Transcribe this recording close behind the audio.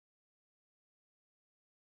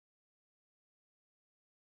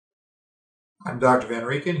I'm Dr. Van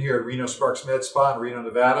Reken here at Reno Sparks MedSpa in Reno,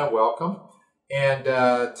 Nevada. Welcome. And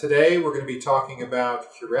today we're going to be talking about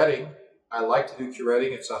curetting. I like to do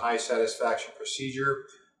curetting. It's a high satisfaction procedure.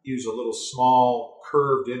 Use a little small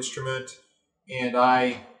curved instrument, and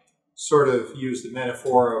I sort of use the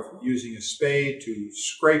metaphor of using a spade to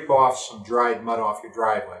scrape off some dried mud off your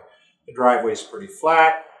driveway. The driveway is pretty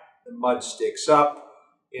flat, the mud sticks up,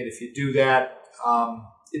 and if you do that,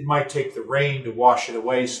 it might take the rain to wash it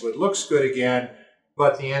away so it looks good again,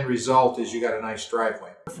 but the end result is you got a nice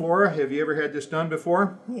driveway. Flora, have you ever had this done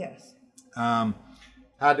before? Yes. How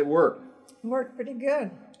did it work? It worked pretty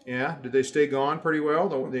good. Yeah? Did they stay gone pretty well,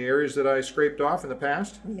 the areas that I scraped off in the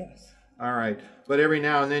past? Yes. All right. But every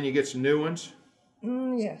now and then you get some new ones?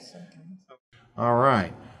 Yes, sometimes. All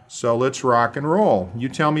right. So let's rock and roll. You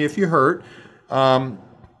tell me if you hurt. I'm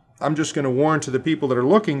just going to warn to the people that are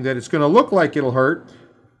looking that it's going to look like it'll hurt,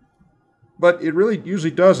 but it really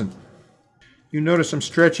usually doesn't. You notice I'm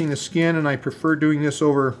stretching the skin, and I prefer doing this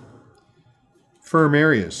over firm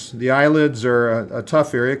areas. The eyelids are a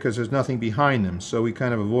tough area because there's nothing behind them, so we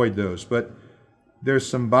kind of avoid those. But there's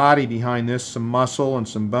some body behind this, some muscle and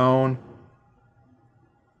some bone.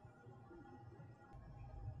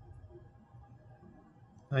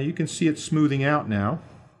 Now you can see it smoothing out now.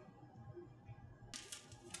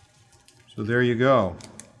 So there you go.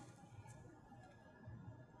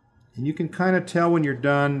 And you can kind of tell when you're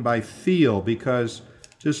done by feel, because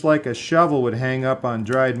just like a shovel would hang up on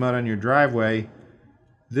dried mud on your driveway,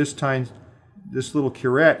 this little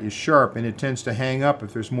curette is sharp and it tends to hang up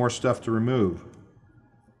if there's more stuff to remove.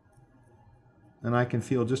 And I can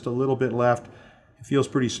feel just a little bit left. It feels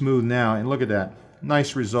pretty smooth now, and look at that.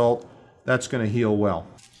 Nice result. That's going to heal well.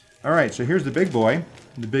 All right, so here's the big boy,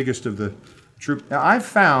 the biggest of the troop. Now I've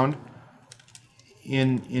found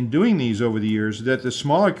in doing these over the years that the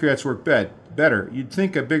smaller curettes work better. You'd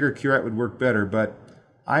think a bigger curette would work better, but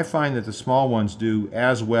I find that the small ones do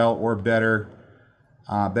as well or better.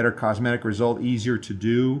 Better cosmetic result, easier to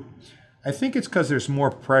do. I think it's because there's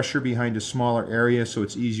more pressure behind a smaller area, so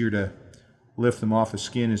it's easier to lift them off the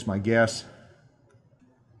skin, is my guess.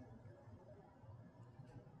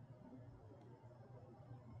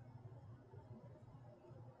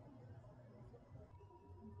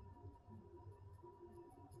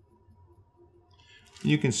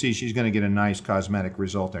 You can see she's going to get a nice cosmetic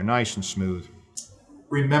result there, nice and smooth.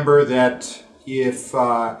 Remember that if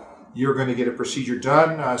you're going to get a procedure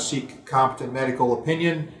done, seek competent medical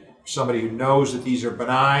opinion, somebody who knows that these are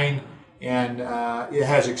benign and it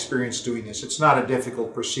has experience doing this. It's not a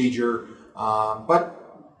difficult procedure,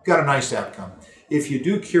 but got a nice outcome. If you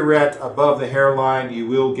do curette above the hairline, you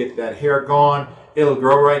will get that hair gone. It'll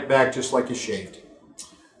grow right back just like you shaved.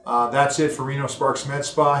 That's it for Reno Sparks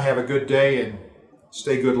MedSpa. Have a good day and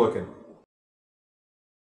stay good looking.